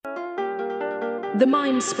The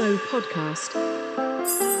Mindspo podcast.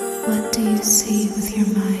 What do you see with your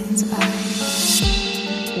mind's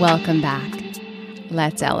eye? Welcome back.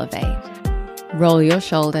 Let's elevate. Roll your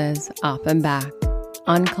shoulders up and back.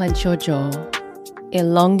 Unclench your jaw.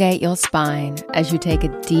 Elongate your spine as you take a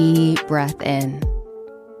deep breath in.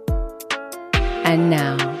 And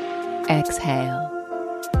now, exhale.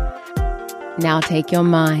 Now take your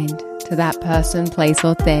mind to that person, place,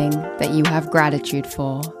 or thing that you have gratitude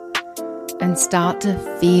for, and start to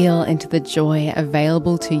feel into the joy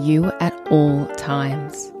available to you at all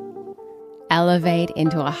times. Elevate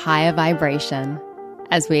into a higher vibration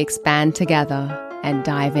as we expand together and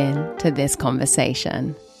dive into this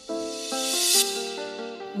conversation.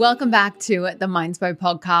 Welcome back to the Mindspo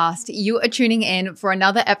podcast. You are tuning in for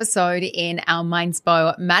another episode in our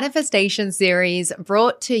Mindspo manifestation series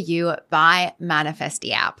brought to you by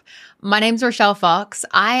Manifesty app. My name's Rochelle Fox.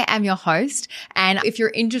 I am your host. And if you're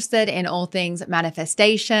interested in all things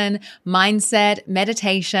manifestation, mindset,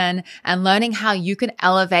 meditation, and learning how you can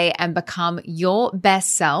elevate and become your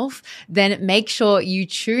best self, then make sure you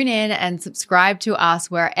tune in and subscribe to us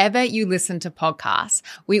wherever you listen to podcasts.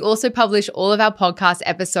 We also publish all of our podcast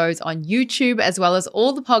episodes on YouTube as well as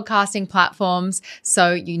all the podcasting platforms,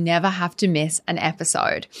 so you never have to miss an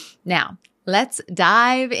episode. Now, let's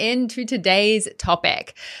dive into today's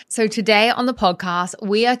topic. So today on the podcast,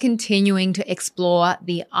 we are continuing to explore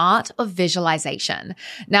the art of visualization.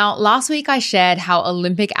 Now, last week I shared how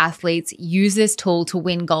Olympic athletes use this tool to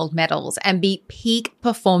win gold medals and be peak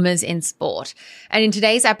performers in sport. And in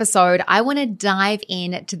today's episode, I want to dive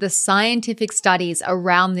into the scientific studies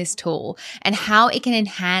around this tool and how it can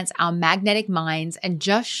enhance our magnetic minds and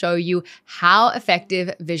just show you how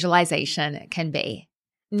effective visualization can be.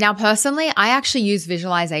 Now, personally, I actually use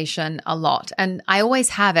visualization a lot, and I always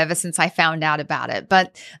have ever since I found out about it.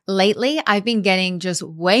 But lately, I've been getting just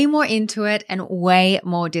way more into it and way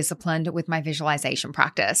more disciplined with my visualization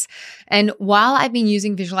practice. And while I've been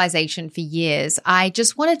using visualization for years, I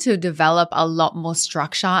just wanted to develop a lot more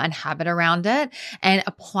structure and habit around it and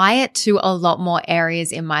apply it to a lot more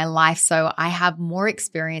areas in my life so I have more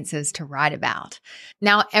experiences to write about.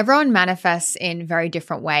 Now, everyone manifests in very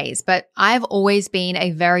different ways, but I've always been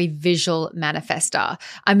a very visual manifester.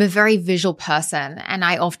 I'm a very visual person, and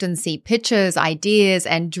I often see pictures, ideas,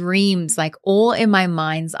 and dreams like all in my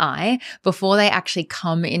mind's eye before they actually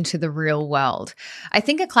come into the real world. I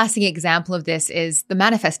think a classic example of this is the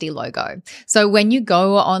Manifesty logo. So when you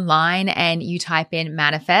go online and you type in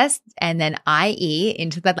manifest and then IE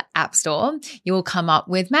into the app store, you will come up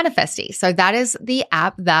with Manifesty. So that is the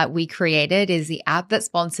app that we created, is the app that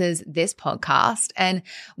sponsors this podcast. And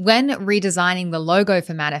when redesigning the logo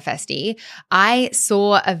for Manifesty, I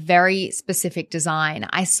saw a very specific design.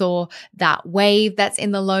 I saw that wave that's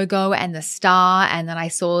in the logo and the star, and then I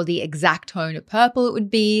saw the exact tone of purple it would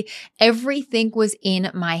be. Everything was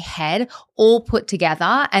in my head, all put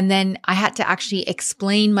together. And then I had to actually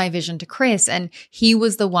explain my vision to Chris, and he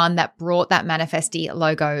was the one that brought that Manifesty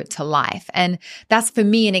logo to life. And that's for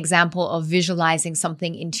me an example of visualizing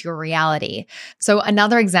something into your reality. So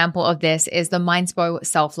another example of this is the Mindspo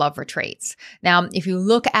self-love retreats. Now, if you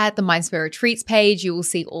look at the Mindspo retreats page, you will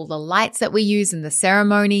see all the lights that we use in the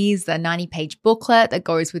ceremonies, the 90-page booklet that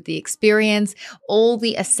goes with the experience, all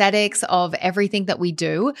the aesthetics of everything that we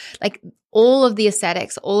do. Like all of the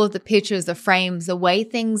aesthetics, all of the pictures, the frames, the way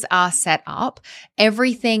things are set up,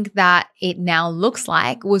 everything that it now looks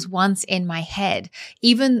like was once in my head.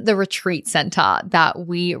 Even the retreat center that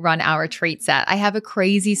we run our retreats at. I have a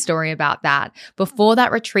crazy story about that. Before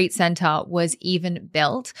that retreat center was even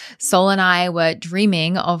built, Sol and I were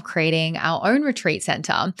dreaming of creating our own retreat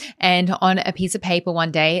center. And on a piece of paper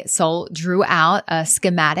one day, Sol drew out a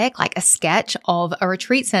schematic, like a sketch of a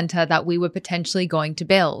retreat center that we were potentially going to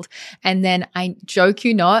build. And then I joke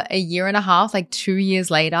you not, a year and a half, like 2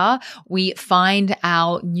 years later, we find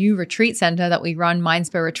our new retreat center that we run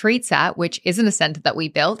Mindspo retreats at, which isn't a center that we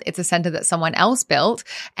built. It's a center that someone else built.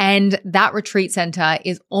 And that retreat center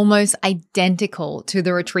is almost identical to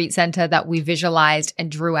the retreat center that we visualized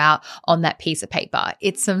and drew out on that piece of paper.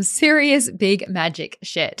 It's some serious big magic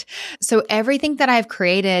shit. So everything that I've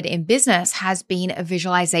created in business has been a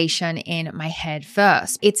visualization in my head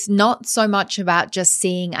first. It's not so much about just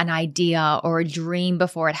seeing an idea or a dream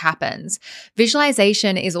before it happens.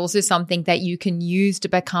 Visualization is also something that you can use to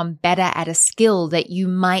become better at a skill that you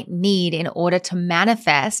might need in order to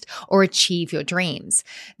manifest or achieve your dreams.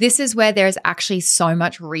 This is where there's actually so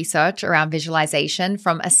much research around visualization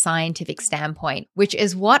from a scientific standpoint, which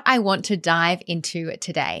is what I want to dive into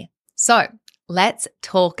today. So let's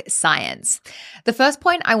talk science. The first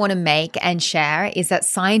point I want to make and share is that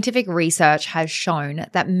scientific research has shown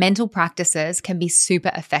that mental practices can be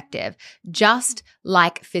super effective, just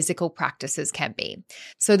like physical practices can be.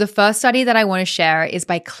 So the first study that I want to share is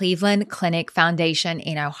by Cleveland Clinic Foundation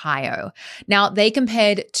in Ohio. Now, they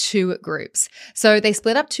compared two groups. So they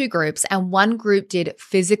split up two groups, and one group did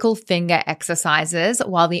physical finger exercises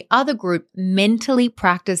while the other group mentally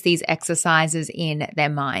practiced these exercises in their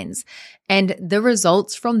minds. And the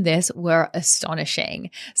results from this were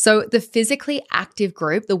astonishing. So the physically active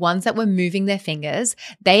group, the ones that were moving their fingers,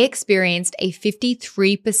 they experienced a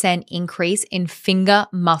 53% increase in finger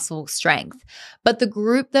muscle strength. But the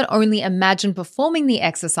group that only imagined performing the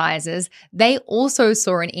exercises, they also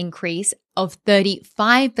saw an increase of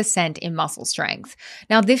 35% in muscle strength.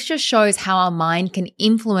 Now, this just shows how our mind can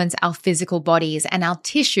influence our physical bodies and our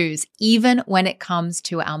tissues, even when it comes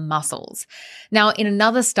to our muscles. Now, in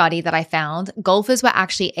another study that I found, golfers were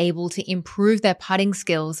actually able to improve their putting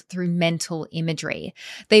skills through mental imagery.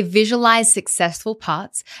 They visualized successful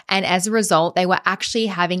putts, and as a result, they were actually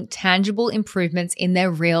having tangible improvements in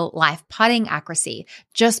their real life putting accuracy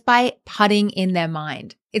just by putting in their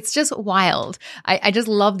mind. It's just wild. I just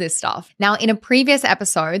love this stuff. Now, in a previous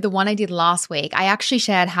episode, the one I did last week, I actually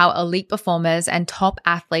shared how elite performers and top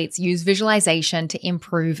athletes use visualization to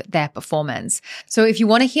improve their performance. So if you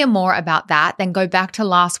want to hear more about that, then go back to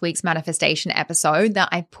last week's manifestation episode that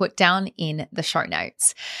I put down in the show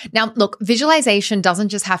notes. Now, look, visualization doesn't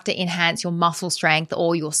just have to enhance your muscle strength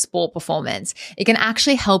or your sport performance. It can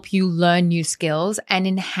actually help you learn new skills and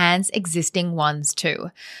enhance existing ones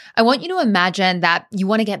too. I want you to imagine that you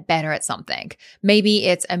want to get better at something. Maybe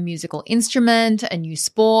it's a musical instrument, a new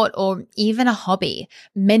sport, or even a hobby.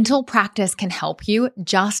 Mental practice can help you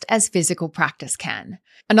just as physical practice can.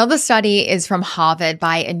 Another study is from Harvard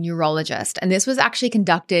by a neurologist, and this was actually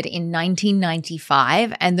conducted in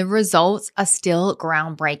 1995, and the results are still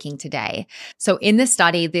groundbreaking today. So in this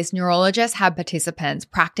study, this neurologist had participants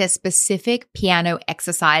practice specific piano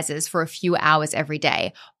exercises for a few hours every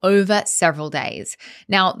day over several days.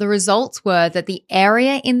 Now, the results were that the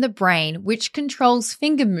area in the brain which controls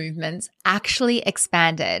finger movements actually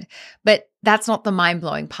expanded. But that's not the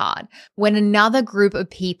mind-blowing part. When another group of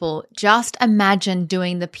people just imagine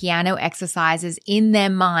doing the piano exercises in their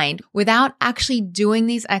mind without actually doing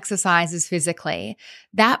these exercises physically,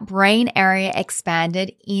 that brain area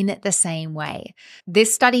expanded in the same way.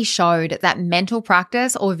 This study showed that mental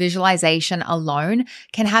practice or visualization alone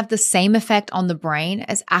can have the same effect on the brain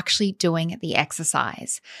as actually doing the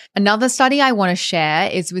exercise. Another study I want to share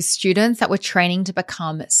is with students that were training to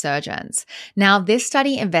become surgeons. Now, this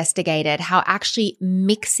study investigated how actually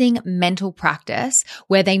mixing mental practice,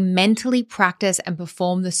 where they mentally practice and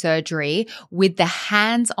perform the surgery, with the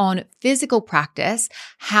hands-on physical practice,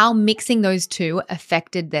 how mixing those two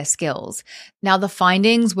affected their skills. Now, the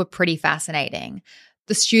findings were pretty fascinating.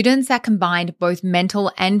 The students that combined both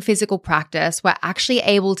mental and physical practice were actually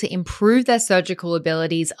able to improve their surgical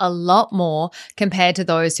abilities a lot more compared to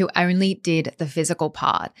those who only did the physical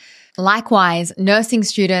part. Likewise, nursing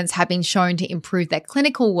students have been shown to improve their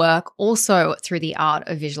clinical work also through the art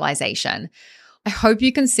of visualization. I hope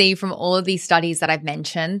you can see from all of these studies that I've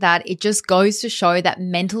mentioned that it just goes to show that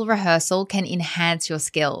mental rehearsal can enhance your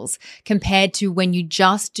skills compared to when you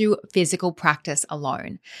just do physical practice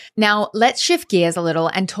alone. Now, let's shift gears a little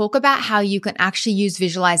and talk about how you can actually use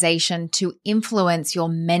visualization to influence your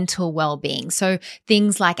mental well-being. So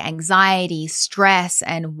things like anxiety, stress,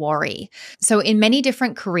 and worry. So in many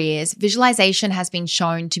different careers, visualization has been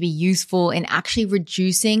shown to be useful in actually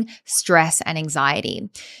reducing stress and anxiety.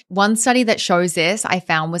 One study that shows this I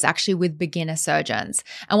found was actually with beginner surgeons.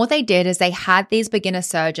 And what they did is they had these beginner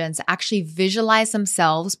surgeons actually visualize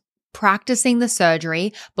themselves practicing the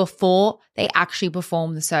surgery before they actually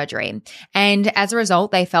perform the surgery. And as a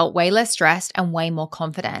result, they felt way less stressed and way more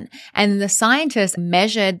confident. And the scientists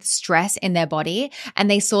measured stress in their body, and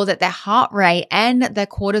they saw that their heart rate and their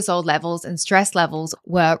cortisol levels and stress levels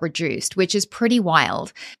were reduced, which is pretty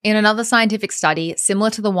wild. In another scientific study, similar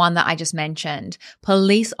to the one that I just mentioned,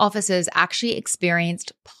 police officers actually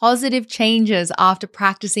experienced positive changes after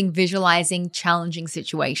practicing visualizing challenging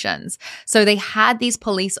situations. So they had these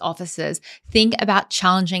police officers think about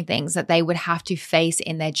challenging things that they would would have to face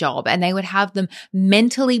in their job, and they would have them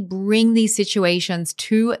mentally bring these situations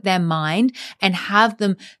to their mind and have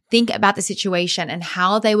them think about the situation and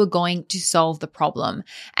how they were going to solve the problem.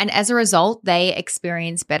 And as a result, they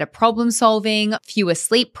experience better problem solving, fewer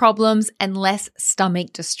sleep problems, and less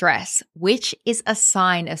stomach distress, which is a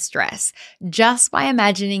sign of stress. Just by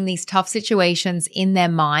imagining these tough situations in their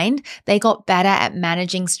mind, they got better at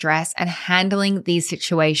managing stress and handling these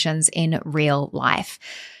situations in real life.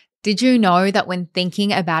 Did you know that when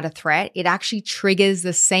thinking about a threat, it actually triggers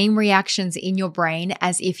the same reactions in your brain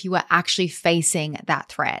as if you were actually facing that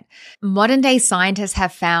threat? Modern day scientists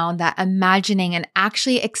have found that imagining and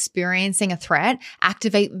actually experiencing a threat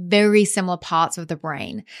activate very similar parts of the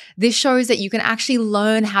brain. This shows that you can actually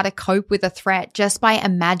learn how to cope with a threat just by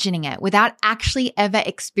imagining it without actually ever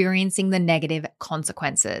experiencing the negative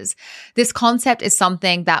consequences. This concept is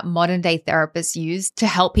something that modern day therapists use to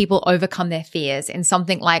help people overcome their fears in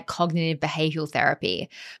something like cognitive behavioral therapy.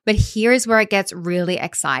 But here is where it gets really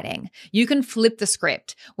exciting. You can flip the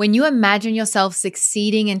script. When you imagine yourself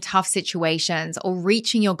succeeding in tough situations or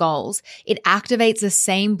reaching your goals, it activates the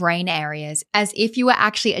same brain areas as if you were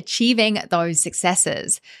actually achieving those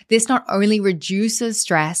successes. This not only reduces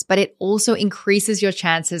stress, but it also increases your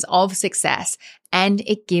chances of success, and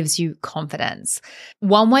it gives you confidence.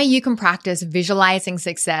 One way you can practice visualizing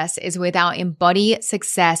success is with our Embody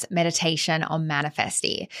Success meditation on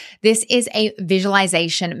Manifesty. This is a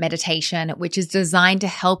visualization meditation which is designed to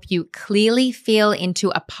help you clearly feel into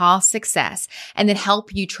a past success and then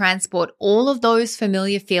help you transport all of those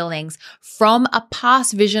familiar feelings from a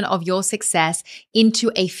past vision of your success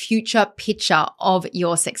into a future picture of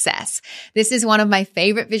your success. This is one of my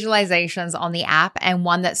favorite visualizations on the app and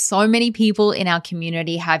one that so many people in our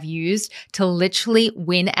community have used to literally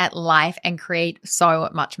win at life and create so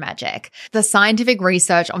much magic. The scientific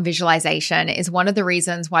research on visualization is one of the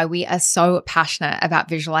reasons why we are so passionate about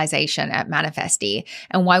visualization at Manifesty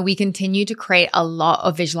and why we continue to create a lot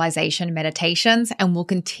of visualization meditations and will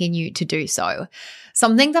continue to do so.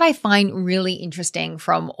 Something that I find really interesting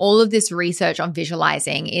from all of this research on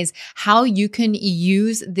visualizing is how you can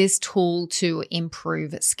use this tool to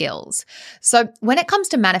improve skills. So when it comes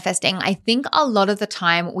to manifesting, I think a lot of the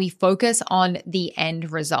time we focus on the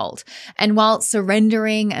end result. And while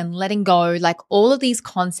surrendering and letting go, like all of these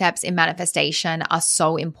concepts in manifestation are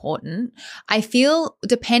so important, I feel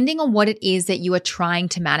depending on what it is that you are trying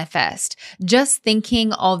to manifest, just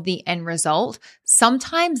thinking of the end result,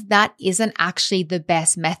 sometimes that isn't actually the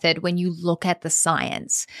best method when you look at the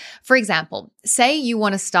science. For example, say you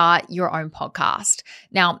want to start your own podcast.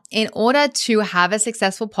 Now, in order to have a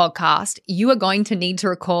successful podcast, you are going to need to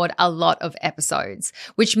record a lot of episodes,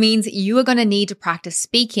 which means you are going to need to practice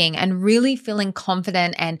speaking and really feeling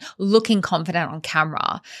confident and looking confident on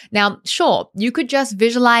camera. Now, sure, you could just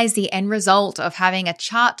visualize the end result of having a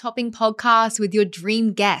chart-topping podcast with your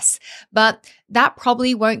dream guests, but that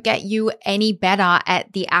probably won't get you any better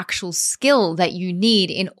at the actual skill that you need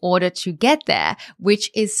in order to get there, which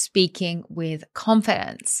is speaking with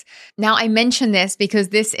confidence. Now, I mention this because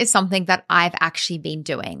this is something that I've actually been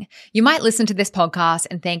doing. You might listen to this podcast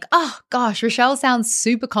and think, oh gosh, Rochelle sounds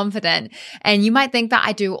super confident. And you might think that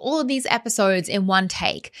I do all of these episodes in one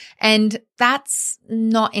take. And that's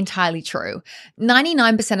not entirely true.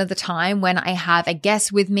 99% of the time when I have a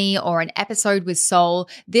guest with me or an episode with Soul,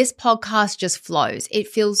 this podcast just flows. It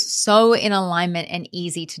feels so in alignment and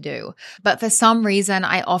easy to do. But for some reason,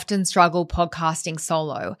 I often struggle podcasting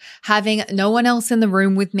solo, having no one else in the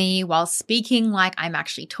room with me while speaking like I'm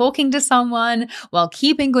actually talking to someone, while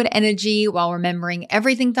keeping good energy, while remembering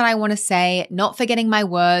everything that I want to say, not forgetting my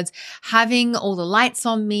words, having all the lights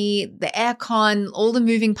on me, the aircon, all the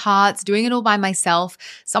moving parts, doing it all by myself.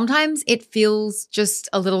 Sometimes it feels just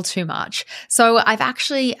a little too much. So I've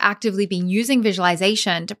actually actively been using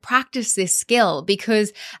visualization to practice this skill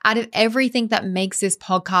because out of everything that makes this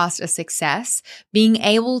podcast a success, being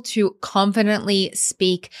able to confidently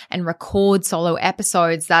speak and record solo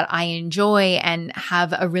episodes that I enjoy and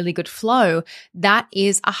have a really good flow, that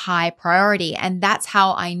is a high priority. And that's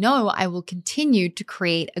how I know I will continue to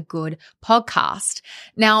create a good podcast.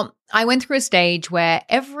 Now, I went through a stage where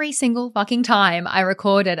every single fucking time I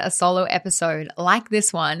recorded a solo episode like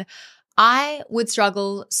this one, I would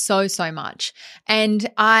struggle so much. And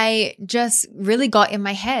I just really got in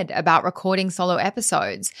my head about recording solo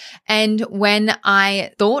episodes. And when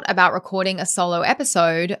I thought about recording a solo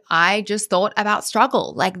episode, I just thought about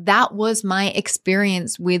struggle. Like that was my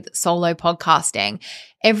experience with solo podcasting.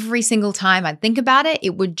 Every single time I'd think about it,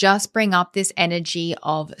 it would just bring up this energy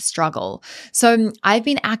of struggle. So I've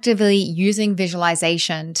been actively using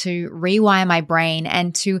visualization to rewire my brain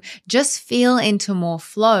and to just feel into more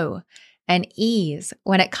flow. and ease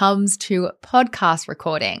when it comes to podcast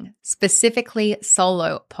recording, specifically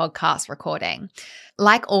solo podcast recording.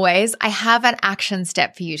 Like always, I have an action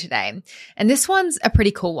step for you today, and this one's a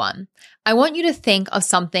pretty cool one. I want you to think of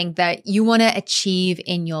something that you want to achieve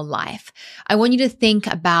in your life. I want you to think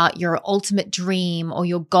about your ultimate dream or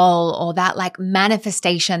your goal or that like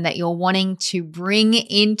manifestation that you're wanting to bring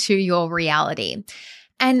into your reality.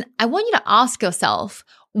 And I want you to ask yourself,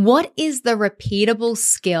 what is the repeatable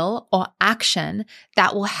skill or action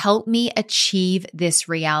that will help me achieve this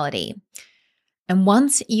reality? And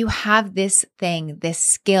once you have this thing, this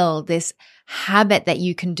skill, this habit that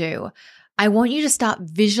you can do, I want you to start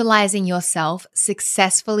visualizing yourself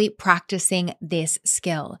successfully practicing this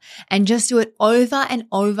skill and just do it over and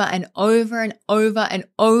over and over and over and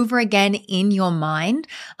over again in your mind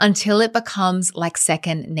until it becomes like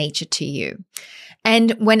second nature to you.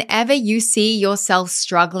 And whenever you see yourself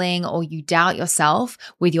struggling or you doubt yourself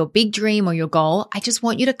with your big dream or your goal, I just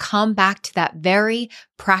want you to come back to that very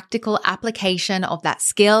practical application of that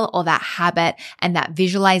skill or that habit and that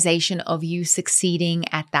visualization of you succeeding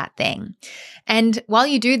at that thing. And while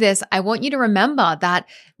you do this, I want you to remember that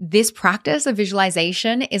this practice of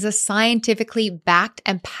visualization is a scientifically backed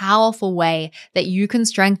and powerful way that you can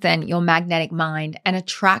strengthen your magnetic mind and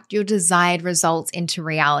attract your desired results into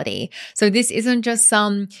reality. So this isn't just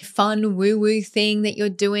some fun woo-woo thing that you're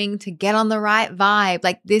doing to get on the right vibe.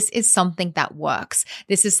 Like, this is something that works.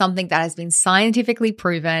 This is something that has been scientifically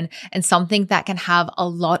proven and something that can have a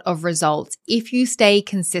lot of results if you stay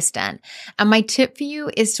consistent. And my tip for you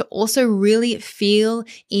is to also really feel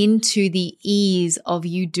into the ease of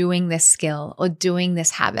you doing this skill or doing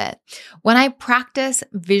this habit. When I practice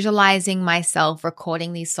visualizing myself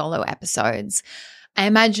recording these solo episodes, I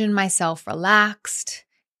imagine myself relaxed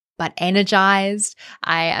but energized.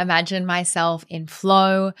 I imagine myself in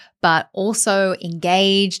flow, but also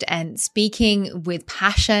engaged and speaking with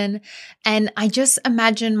passion. And I just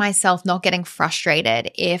imagine myself not getting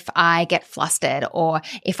frustrated if I get flustered or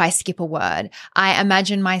if I skip a word. I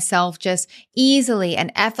imagine myself just easily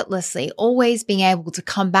and effortlessly always being able to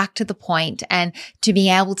come back to the point and to be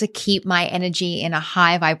able to keep my energy in a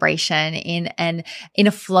high vibration, in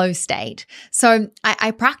a flow state. So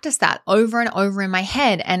I practice that over and over in my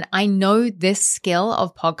head. And I know this skill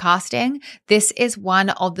of podcasting, this is one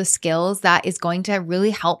of the skills that is going to really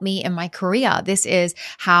help me in my career. This is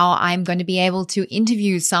how I'm going to be able to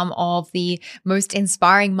interview some of the most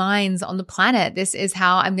inspiring minds on the planet. This is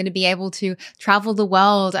how I'm going to be able to travel the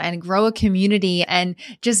world and grow a community and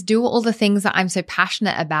just do all the things that I'm so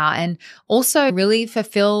passionate about, and also really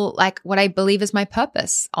fulfill like what I believe is my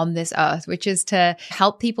purpose on this earth, which is to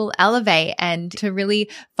help people elevate and to really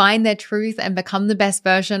find their truth and become the best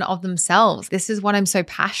version of themselves. This is what I'm so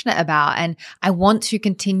passionate about. And I want to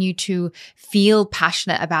continue to feel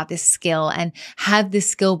passionate about this skill and have this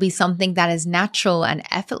skill be something that is natural and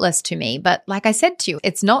effortless to me. But like I said to you,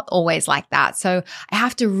 it's not always like that. So I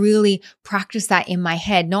have to really practice that in my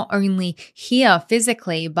head, not only here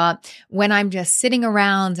physically, but when I'm just sitting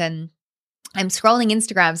around and I'm scrolling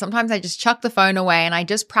Instagram, sometimes I just chuck the phone away and I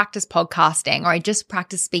just practice podcasting or I just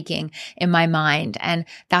practice speaking in my mind. And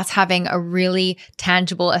that's having a really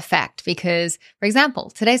tangible effect because, for example,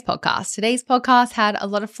 today's podcast had a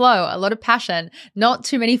lot of flow, a lot of passion, not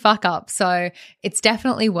too many fuck ups. So it's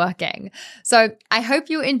definitely working. So I hope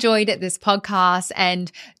you enjoyed this podcast,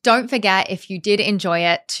 and don't forget, if you did enjoy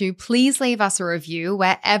it, to please leave us a review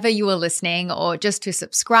wherever you are listening, or just to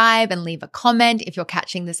subscribe and leave a comment if you're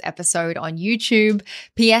catching this episode on YouTube.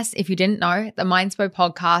 P.S. If you didn't know, the Mindspo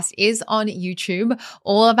podcast is on YouTube.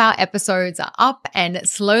 All of our episodes are up and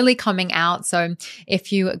slowly coming out. So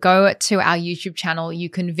if you go to our YouTube channel, you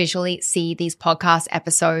can visually see these podcast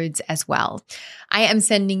episodes as well. I am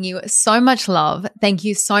sending you so much love. Thank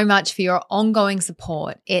you so much for your ongoing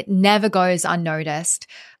support. It never goes unnoticed.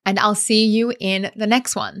 And I'll see you in the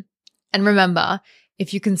next one. And remember,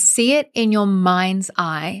 if you can see it in your mind's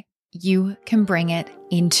eye, you can bring it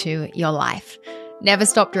into your life. Never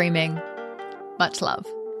stop dreaming. Much love.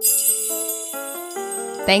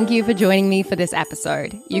 Thank you for joining me for this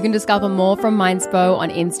episode. You can discover more from Mindspo on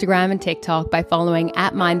Instagram and TikTok by following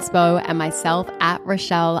 @Mindspo and myself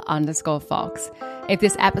 @Rochelle_Fox. If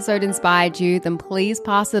this episode inspired you, then please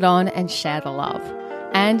pass it on and share the love.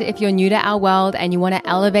 And if you're new to our world and you want to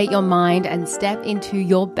elevate your mind and step into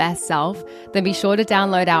your best self, then be sure to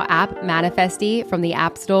download our app, Manifesty, from the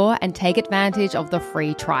App Store and take advantage of the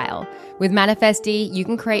free trial. With Manifesty, you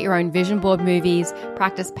can create your own vision board movies,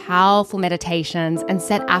 practice powerful meditations, and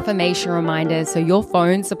set affirmation reminders so your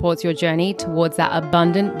phone supports your journey towards that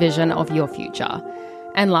abundant vision of your future.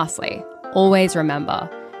 And lastly, always remember,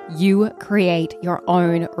 You create your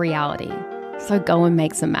own reality. So go and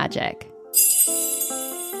make some magic.